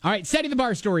All right, setting the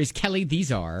bar stories. Kelly,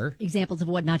 these are examples of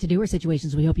what not to do or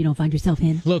situations we hope you don't find yourself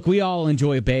in. Look, we all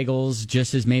enjoy bagels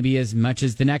just as much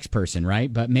as the next person,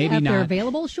 right? But maybe if not they're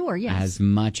available, sure, yes. as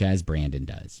much as Brandon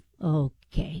does.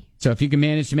 Okay. So if you can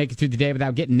manage to make it through the day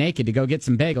without getting naked to go get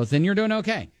some bagels, then you're doing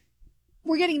okay.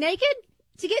 We're getting naked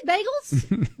to get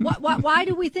bagels? Why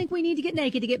do we think we need to get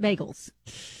naked to get bagels?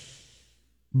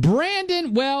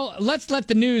 Brandon, well, let's let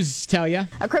the news tell you.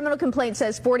 A criminal complaint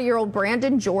says 40-year-old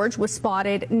Brandon George was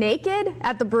spotted naked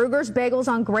at the Brugger's Bagels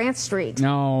on Grant Street.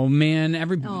 Oh, man. I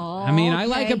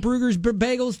like a Brugger's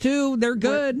Bagels, too. They're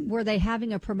good. Were they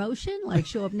having a promotion, like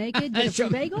show up naked, get a free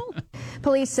bagel?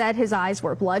 Police said his eyes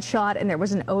were bloodshot and there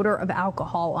was an odor of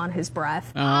alcohol on his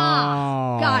breath.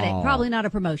 Got it. Probably not a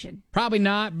promotion. Probably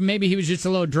not. Maybe he was just a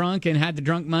little drunk and had the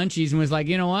drunk munchies and was like,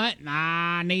 you know what?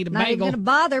 I need a bagel. Not even going to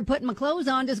bother putting my clothes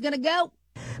on. Just going to go.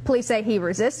 Police say he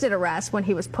resisted arrest when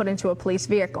he was put into a police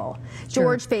vehicle.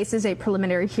 George faces a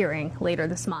preliminary hearing later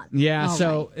this month. Yeah,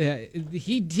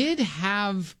 he did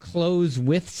have clothes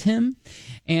with him,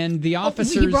 and the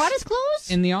officers... he brought his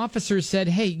clothes? And the officers said,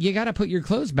 hey, you got to put your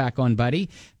clothes back on, buddy.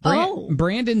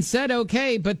 Brandon said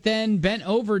okay, but then bent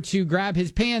over to grab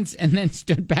his pants and then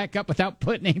stood back up without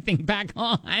putting anything back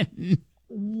on.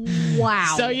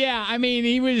 Wow. So, yeah, I mean,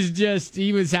 he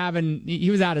was out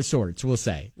of sorts, we'll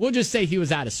say. We'll just say he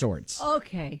was out of sorts.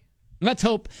 Okay. Let's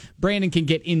hope Brandon can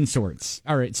get in sorts.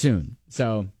 All right, soon.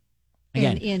 So,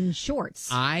 again. In shorts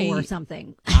or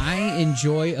something. I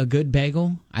enjoy a good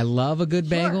bagel. I love a good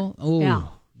bagel. Oh, yeah.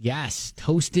 Yes,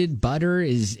 toasted butter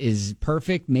is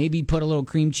perfect. Maybe put a little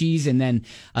cream cheese and then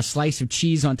a slice of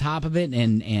cheese on top of it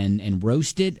and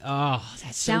roast it. Oh,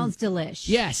 that sounds delish.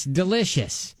 Yes,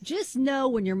 delicious. Just know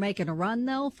when you're making a run,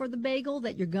 though, for the bagel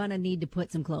that you're going to need to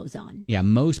put some clothes on. Yeah,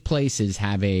 most places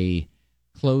have a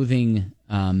clothing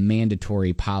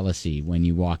mandatory policy when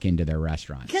you walk into their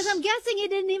restaurants. Because I'm guessing you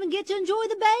didn't even get to enjoy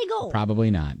the bagel.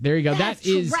 Probably not. There you go. That's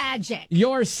tragic.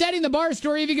 You're setting the bar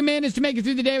story. If you can manage to make it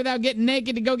through the day without getting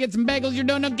naked to go get some bagels, you're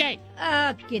doing okay.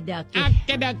 Okie dokie.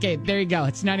 Okie dokie. There you go.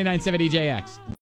 It's 99.7 EJX.